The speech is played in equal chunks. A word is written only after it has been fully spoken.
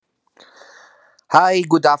Hi,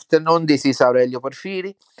 good afternoon. This is Aurelio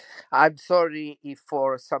Porfiri. I'm sorry if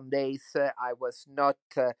for some days I was not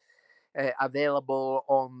available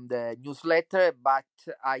on the newsletter, but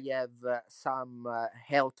I have some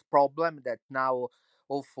health problem that now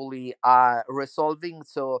hopefully are resolving,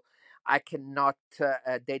 so I cannot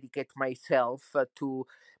dedicate myself to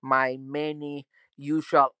my many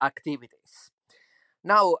usual activities.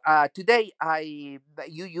 Now, today,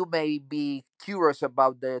 you may be curious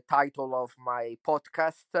about the title of my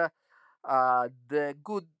podcast. The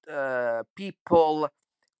good people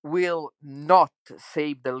will not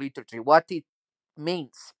save the liturgy. What it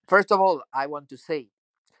means? First of all, I want to say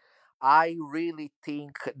I really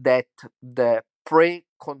think that the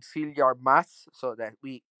pre-conciliar mass, so that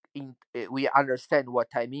we understand what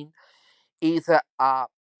I mean, is a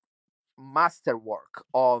masterwork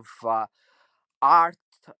of art,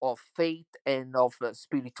 of faith, and of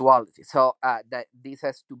spirituality. So that this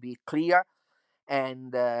has to be clear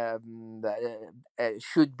and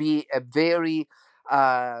should be a very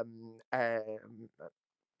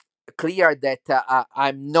clear that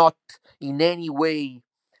I'm not in any way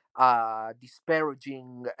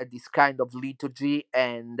disparaging this kind of liturgy.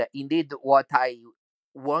 And indeed, what I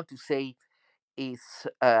want to say is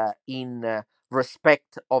in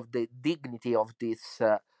respect of the dignity of this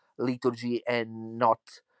liturgy and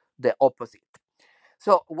not the opposite.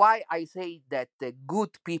 So, why I say that the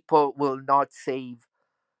good people will not save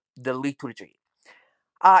the liturgy?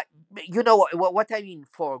 Uh, you know what I mean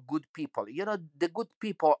for good people. The good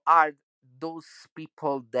people are those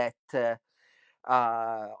people that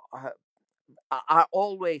uh, are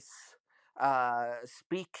always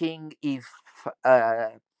speaking if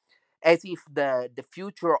as if the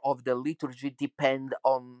future of the liturgy depends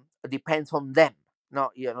on them. No,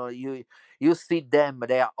 you see them;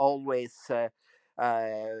 they are always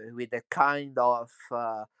with a kind of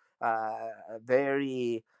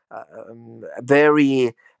very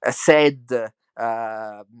very sad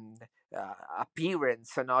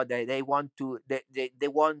appearance. They want they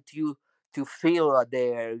want you to feel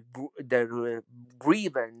their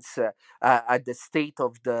grievance at the state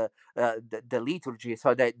of the liturgy,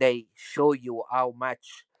 so that they show you how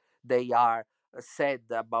much they are sad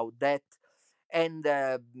about that, and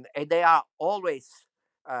they are always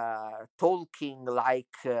talking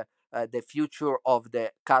like the future of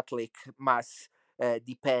the Catholic Mass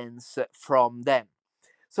depends from them.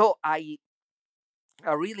 So I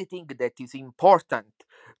really think that it's important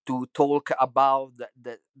to talk about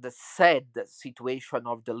the sad situation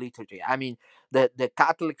of the liturgy. I mean, the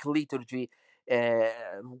Catholic liturgy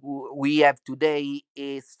we have today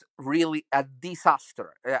is really a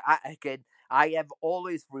disaster. I have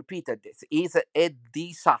always repeated this: is a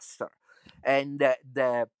disaster, and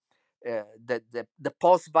the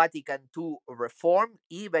post Vatican II reform,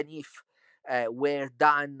 even if were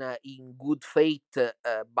done in good faith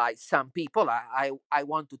by some people. I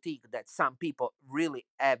want to think that some people really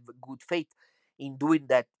have good faith in doing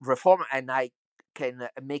that reform, and I can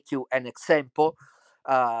make you an example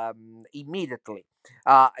immediately.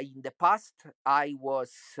 In the past, I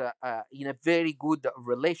was in a very good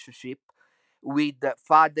relationship with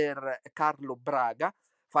Father Carlo Braga.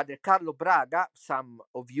 Father Carlo Braga, some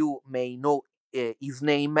of you may know his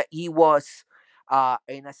name. He was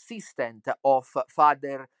an assistant of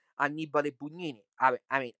Father Annibale Bugnini. I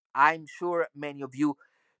mean, I'm sure many of you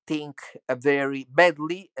think very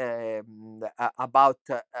badly about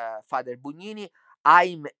Father Bugnini.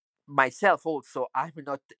 I'm myself also. I'm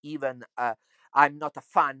not a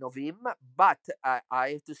fan of him, but I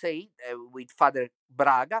have to say, with Father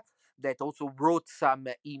Braga, that also wrote some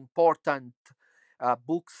important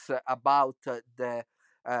books about the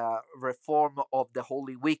reform of the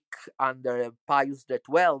Holy Week under Pius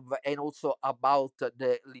XII, and also about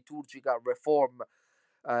the liturgical reform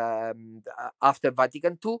after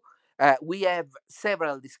Vatican II. We have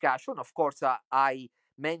several discussions. Of course, I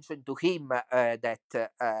mentioned to him that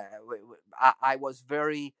I was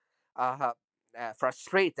very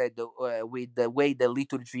frustrated with the way the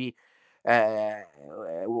liturgy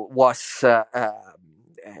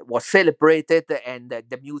was celebrated, and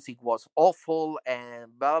the music was awful,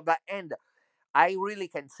 and blah blah blah. And I really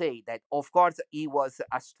can say that, of course, he was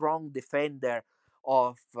a strong defender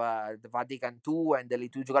of the Vatican II and the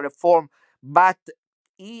liturgical reform, but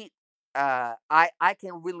I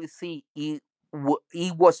can really see he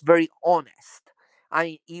was very honest. I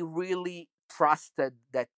mean, he really trusted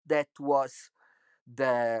that that was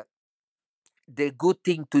the the good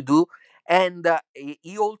thing to do, and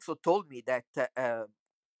he also told me that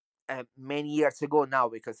many years ago now,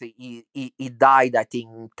 because he died, I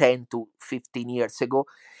think, 10 to 15 years ago.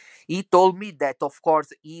 He told me that, of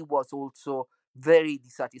course, he was also very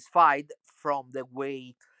dissatisfied from the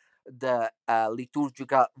way the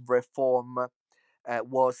liturgical reform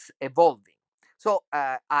was evolving. So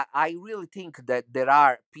I really think that there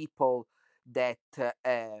are people that,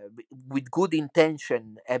 with good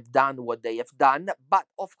intention, have done what they have done. But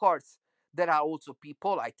of course, there are also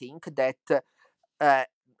people, I think, that uh,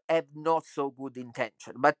 have not so good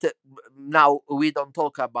intention. But now we don't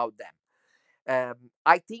talk about them.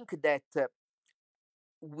 I think that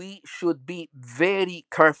we should be very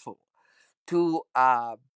careful to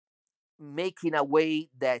make in a way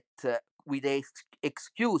that, with the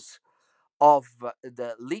excuse of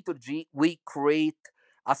the liturgy, we create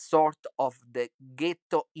a sort of the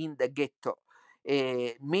ghetto in the ghetto.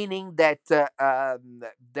 Meaning that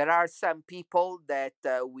there are some people that,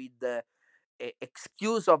 with the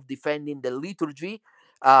excuse of defending the liturgy,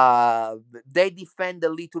 they defend the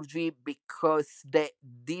liturgy because they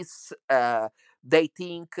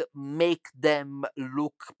think make them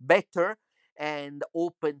look better and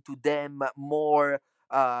open to them more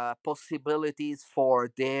possibilities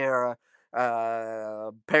for their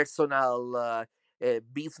personal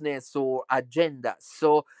business or agenda.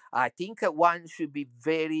 So I think one should be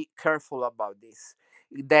very careful about this.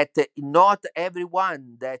 That not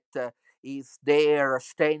everyone that is there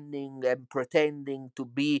standing and pretending to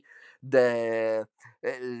be the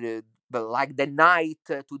like the knight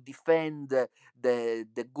to defend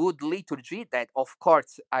the good liturgy, that of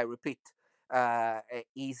course, I repeat,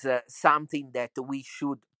 is something that we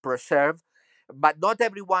should preserve. But not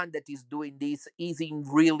everyone that is doing this is in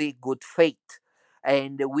really good faith,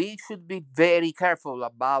 and we should be very careful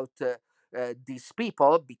about these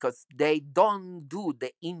people, because they don't do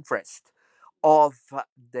the interest of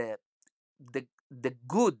the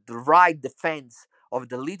good, right defense of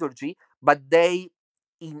the liturgy, but they,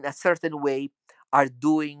 in a certain way, are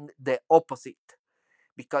doing the opposite,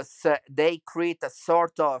 because they create a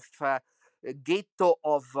sort of ghetto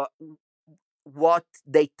of what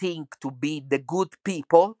they think to be the good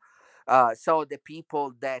people. So the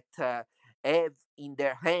people that have in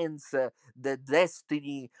their hands the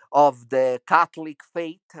destiny of the Catholic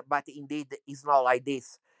faith, but indeed it's not like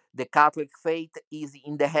this. The Catholic faith is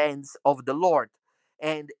in the hands of the Lord,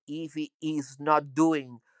 and if He is not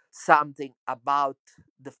doing something about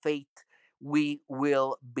the faith, we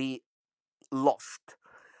will be lost.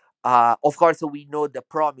 Of course, we know the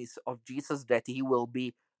promise of Jesus that He will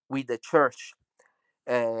be with the church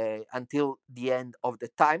until the end of the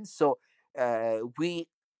time. So uh, we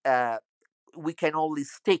uh, we can only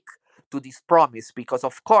stick to this promise, because,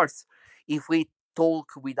 of course, if we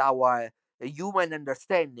talk with our human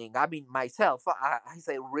understanding, I mean, myself, I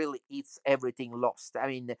say really, it's everything lost. I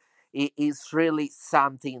mean, it is really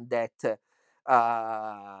something that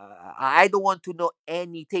I don't want to know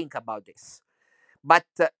anything about this. But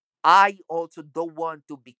I also don't want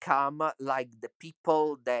to become like the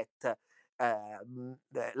people that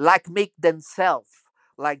like make themselves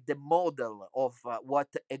like the model of what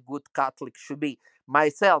a good Catholic should be.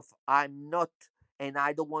 Myself, I'm not, and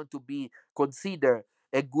I don't want to be considered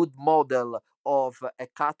a good model of a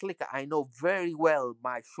Catholic. I know very well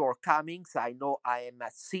my shortcomings. I know I am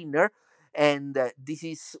a sinner, and this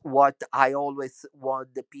is what I always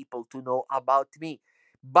want the people to know about me.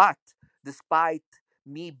 But despite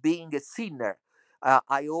me being a sinner,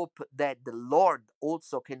 I hope that the Lord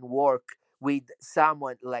also can work with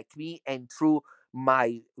someone like me, and through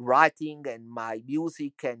my writing and my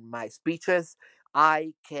music and my speeches,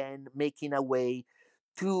 I can make in a way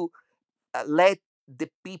to let the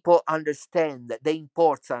people understand the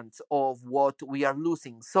importance of what we are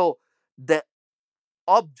losing. So the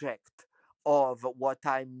object of what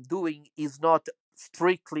I'm doing is not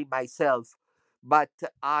strictly myself, but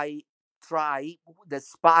I try,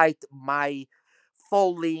 despite my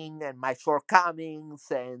falling and my shortcomings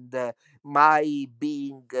and my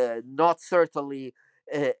being not certainly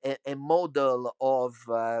a model of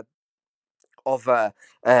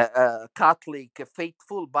Catholic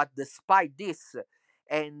faithful, but despite this,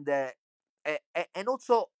 and and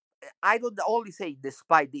also, I don't only say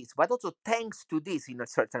despite this, but also thanks to this in a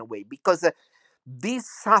certain way, because these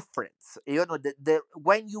sufferings, the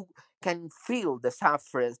when you can feel the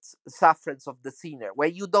sufferings of the sinner,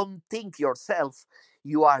 when you don't think yourself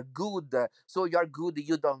you are good, so you are good,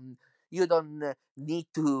 you don't need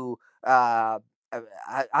to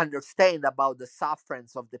understand about the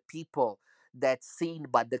sufferings of the people that sin,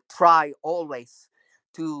 but they try always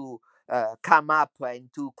to come up and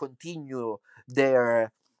to continue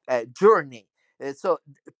their journey. So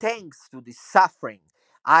thanks to the suffering,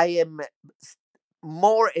 I am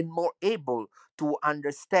more and more able to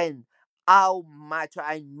understand how much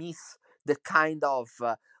I miss the kind of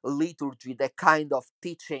liturgy, the kind of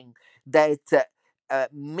teaching that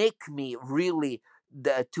make me really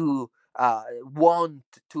to want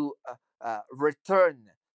to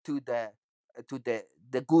return to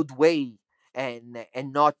the good way, and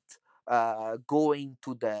not going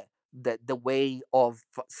to the way of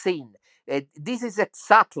sin. This is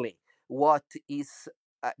exactly what is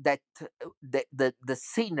that the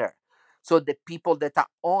sinner, so the people that are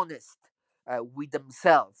honest with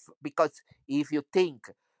themselves. Because if you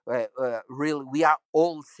think, really, we are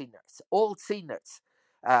all sinners.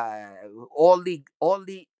 uh, only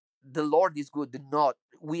the Lord is good, not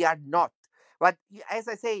we are not. But as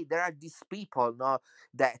I say, there are these people, no,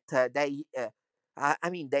 that I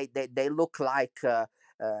mean, they look like a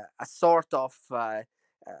sort of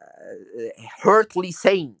earthly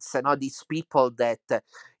saints, you know, these people that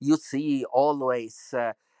you see always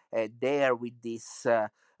there with this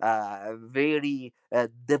very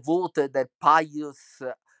devoted and pious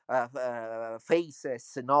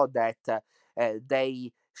faces, you know, that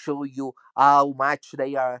they show you how much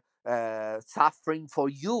they are suffering for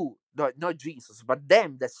you, not Jesus, but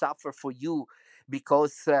them that suffer for you,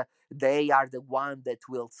 because they are the one that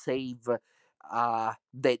will save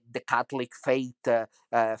the Catholic faith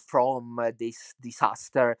from this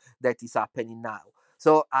disaster that is happening now.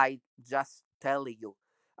 So I just tell you,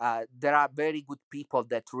 there are very good people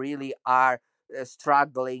that really are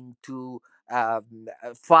struggling to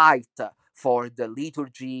fight for the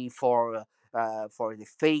liturgy, for the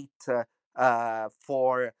faith,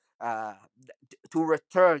 for to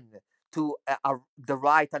return to the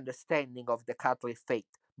right understanding of the Catholic faith.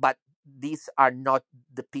 But these are not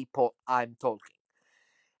the people I'm talking.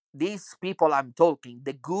 These people I'm talking,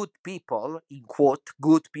 the good people in quote,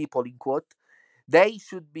 good people in quote, they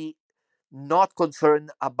should be not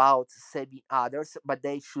concerned about saving others, but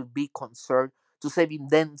they should be concerned to saving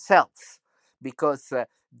themselves. Because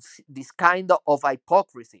this kind of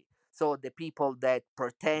hypocrisy, so the people that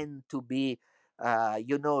pretend to be,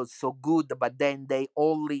 so good, but then they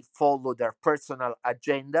only follow their personal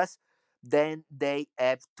agendas, then they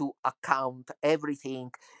have to account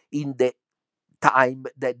everything in the time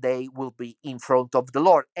that they will be in front of the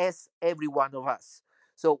Lord, as every one of us.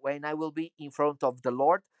 So when I will be in front of the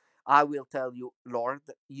Lord, I will tell you, Lord,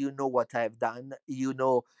 you know what I have done. You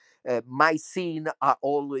know, my sin are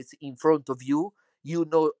always in front of you. You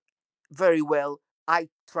know very well I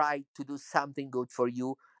try to do something good for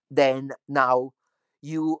you. Then now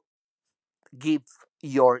you give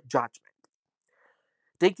your judgment.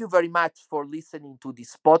 Thank you very much for listening to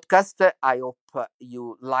this podcast. I hope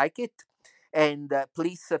you like it. And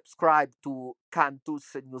please subscribe to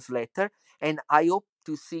Cantus newsletter. And I hope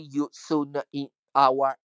to see you soon in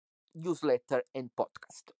our newsletter and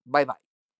podcast. Bye bye.